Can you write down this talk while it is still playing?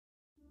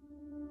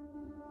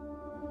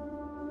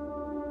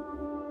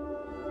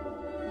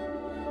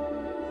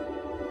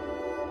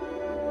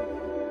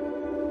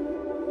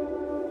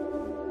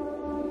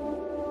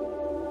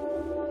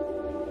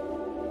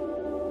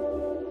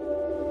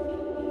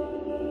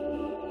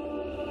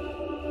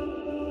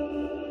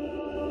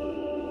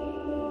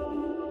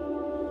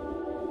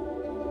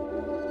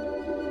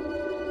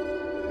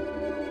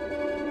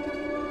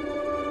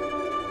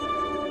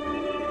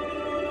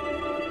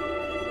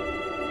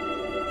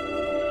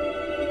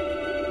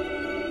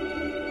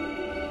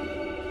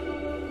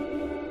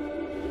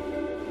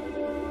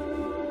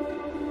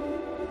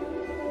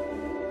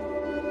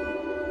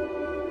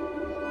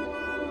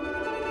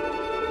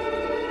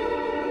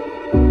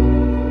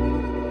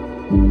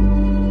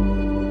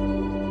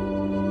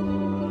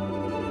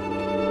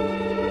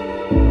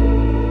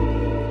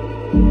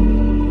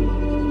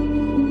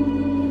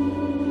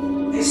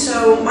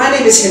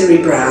is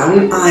Hilary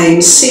Brown. I'm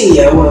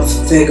CEO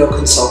of Virgo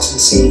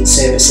Consultancy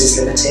Services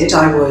Limited.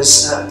 I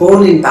was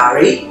born in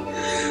Barry.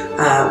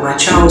 My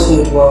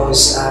childhood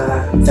was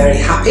very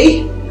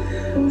happy.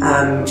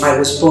 I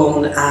was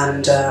born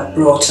and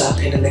brought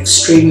up in an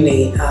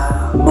extremely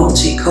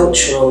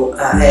multicultural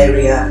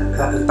area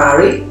of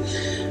Barry,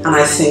 and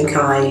I think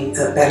I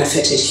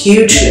benefited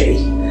hugely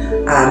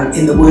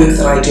in the work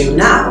that I do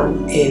now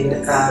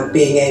in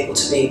being able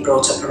to be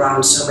brought up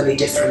around so many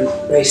different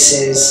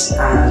races,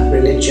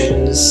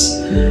 religions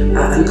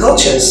and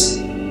cultures.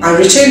 I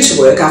returned to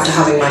work after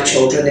having my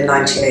children in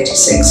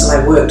 1986, and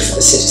I worked for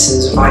the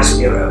Citizens Advice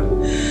Bureau.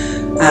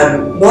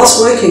 Whilst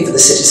working for the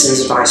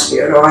Citizens Advice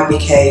Bureau, I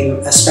became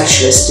a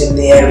specialist in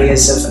the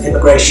areas of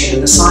immigration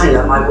and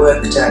asylum. I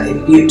worked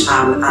in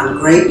Newtown and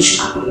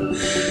Grangetown,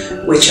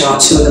 which are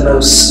two of the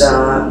most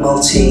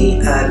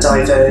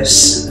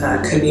multi-diverse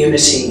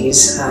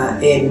communities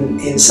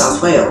in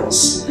South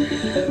Wales.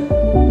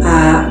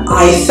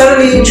 I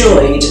thoroughly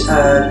enjoyed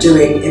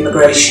doing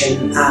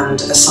immigration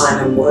and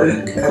asylum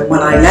work, and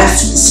when I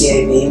left the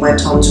CAB,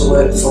 went on to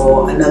work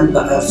for a number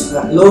of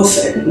law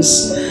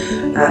firms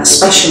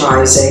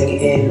specialising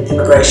in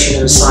immigration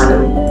and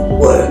asylum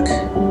work.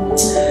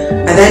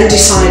 I then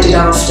decided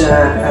after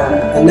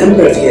a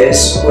number of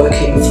years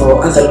working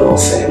for other law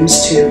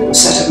firms to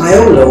set up my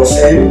own law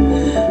firm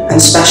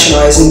and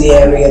specialise in the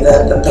area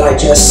that I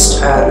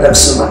just love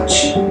so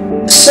much.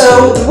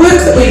 So the work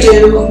that we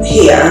do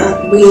here,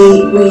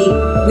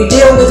 we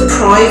deal with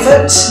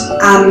private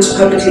and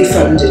publicly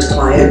funded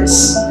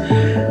clients.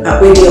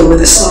 We deal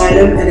with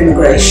asylum and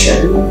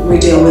immigration. We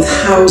deal with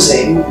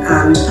housing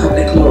and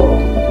public law.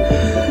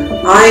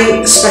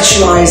 I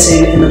specialise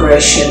in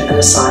immigration and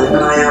asylum,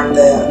 and I am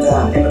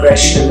the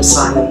immigration and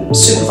asylum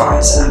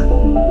supervisor.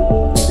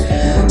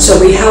 So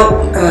we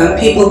help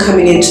people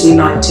coming into the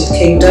United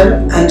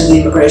Kingdom under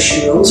the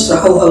immigration rules for a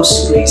whole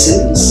host of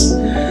reasons.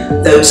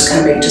 Those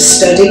coming to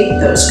study,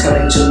 those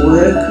coming to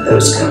work,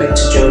 those coming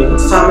to join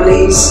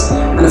families,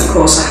 and of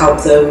course I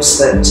help those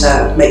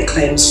that make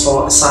claims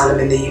for asylum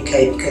in the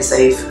UK because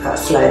they've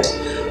fled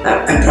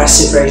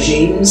oppressive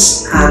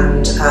regimes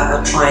and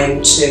are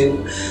trying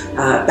to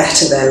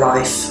better their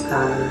life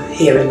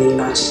here in the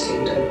United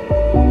Kingdom.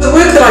 The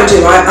work that I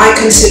do, I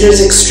consider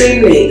as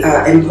extremely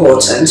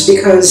important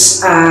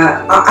because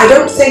I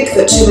don't think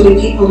that too many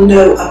people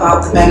know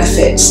about the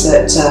benefits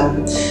that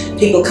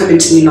people coming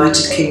to the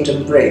United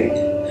Kingdom bring.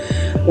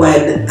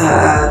 When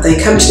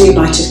they come to the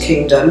United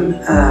Kingdom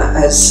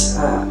as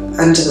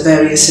under the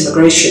various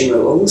immigration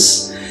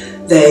rules,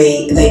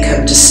 they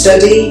come to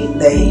study,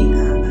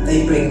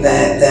 they bring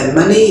their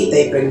money,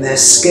 they bring their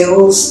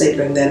skills, they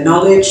bring their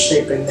knowledge,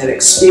 they bring their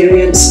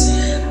experience,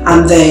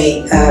 and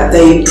they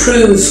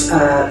improve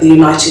the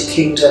United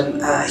Kingdom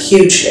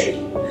hugely.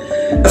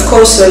 Of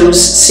course, those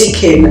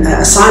seeking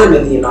asylum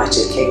in the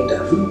United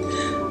Kingdom,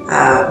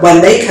 when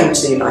they come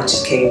to the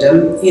United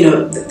Kingdom, you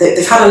know,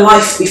 they've had a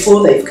life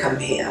before they've come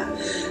here.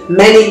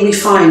 Many we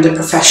find are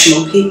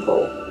professional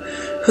people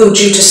who,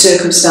 due to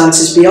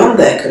circumstances beyond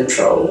their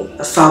control,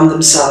 have found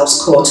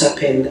themselves caught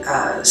up in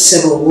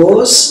civil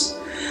wars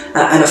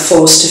and are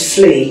forced to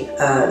flee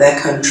their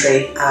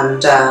country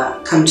and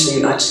come to the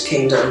United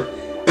Kingdom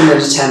in an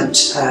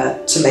attempt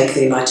to make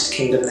the United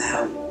Kingdom their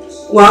home.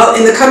 Well,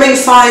 in the coming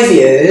 5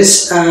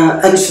 years,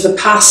 and for the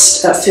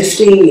past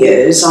 15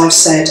 years, I've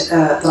said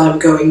that I'm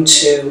going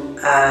to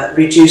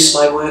reduce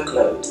my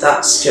workload.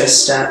 That's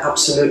just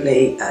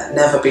absolutely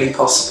never been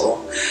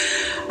possible.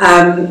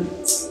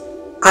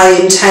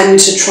 I intend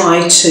to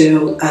try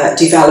to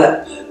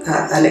develop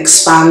and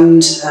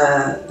expand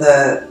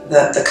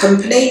the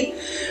company.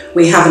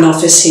 We have an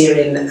office here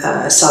in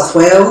South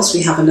Wales,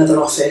 we have another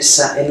office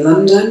in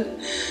London,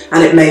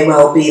 and it may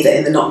well be that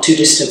in the not too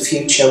distant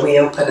future we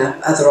open up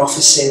other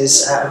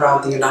offices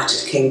around the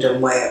United Kingdom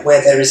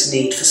where there is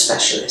need for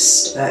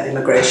specialist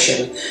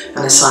immigration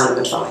and asylum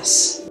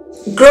advice.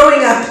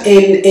 Growing up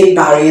in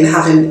Barry and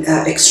having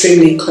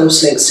extremely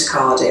close links to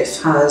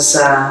Cardiff has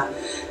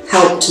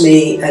helped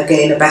me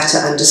gain a better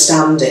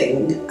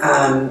understanding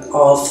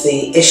of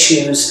the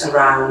issues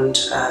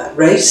around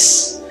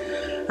race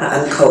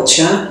and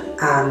culture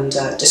and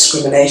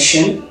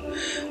discrimination.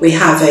 We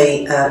have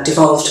a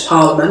devolved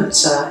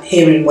parliament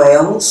here in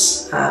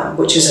Wales,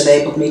 which has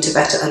enabled me to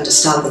better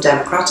understand the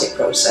democratic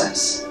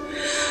process.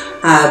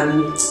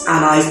 And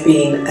I've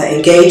been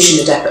engaged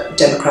in the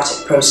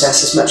democratic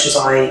process as much as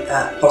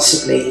I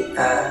possibly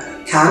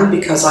can,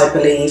 because I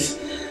believe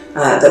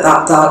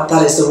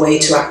that is the way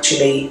to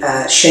actually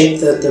shape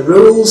the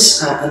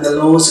rules and the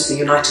laws of the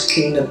United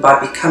Kingdom, by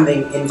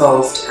becoming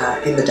involved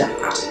in the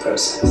democratic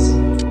process.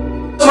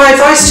 My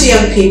advice to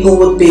young people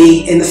would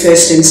be, in the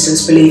first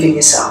instance, believe in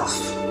yourself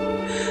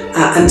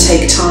and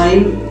take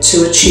time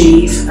to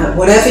achieve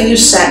whatever you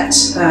set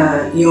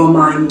your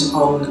mind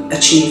on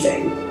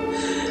achieving.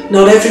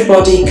 Not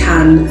everybody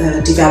can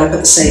develop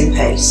at the same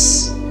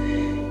pace.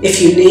 If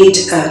you need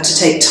to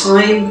take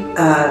time,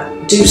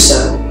 do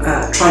so.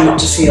 Try not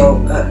to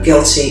feel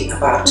guilty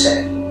about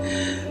it.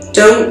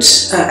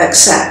 Don't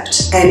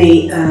accept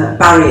any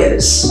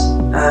barriers.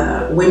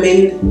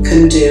 Women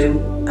can do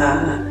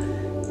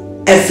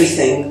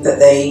everything that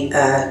they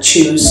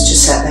choose to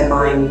set their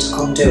mind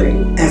on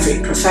doing.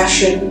 Every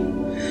profession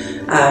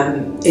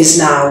is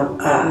now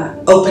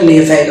openly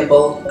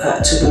available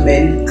to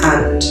women,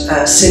 and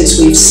since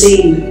we've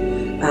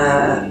seen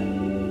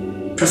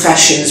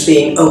professions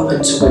being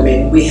open to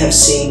women, we have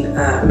seen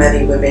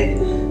many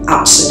women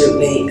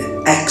absolutely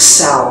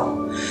excel.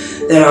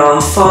 There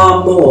are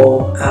far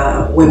more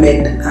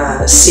women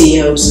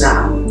CEOs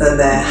now than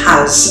there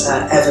has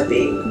ever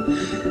been.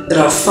 There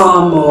are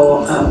far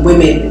more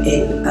women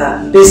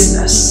in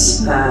business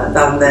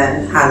than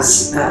there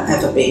has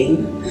ever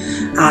been,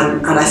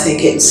 and I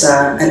think it's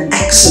an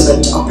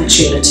excellent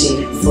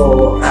opportunity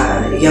for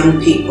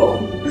young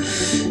people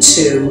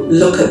to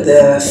look at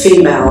the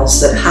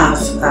females that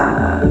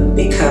have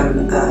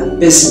become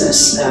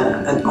business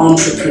and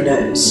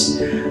entrepreneurs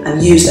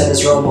and use them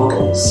as role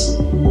models.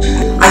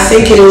 I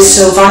think it is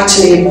so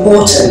vitally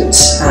important,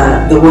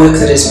 the work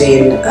that is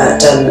being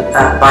done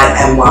by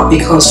MWA,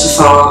 because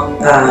for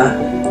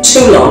far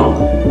too long,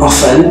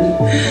 often,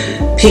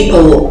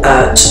 people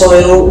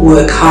toil,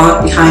 work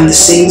hard behind the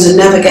scenes and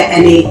never get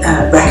any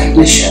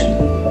recognition.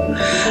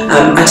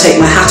 I take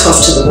my hat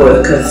off to the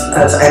work of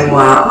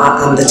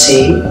MWA and the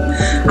team,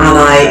 and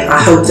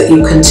I hope that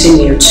you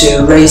continue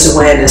to raise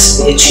awareness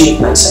of the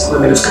achievements of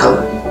women of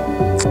colour.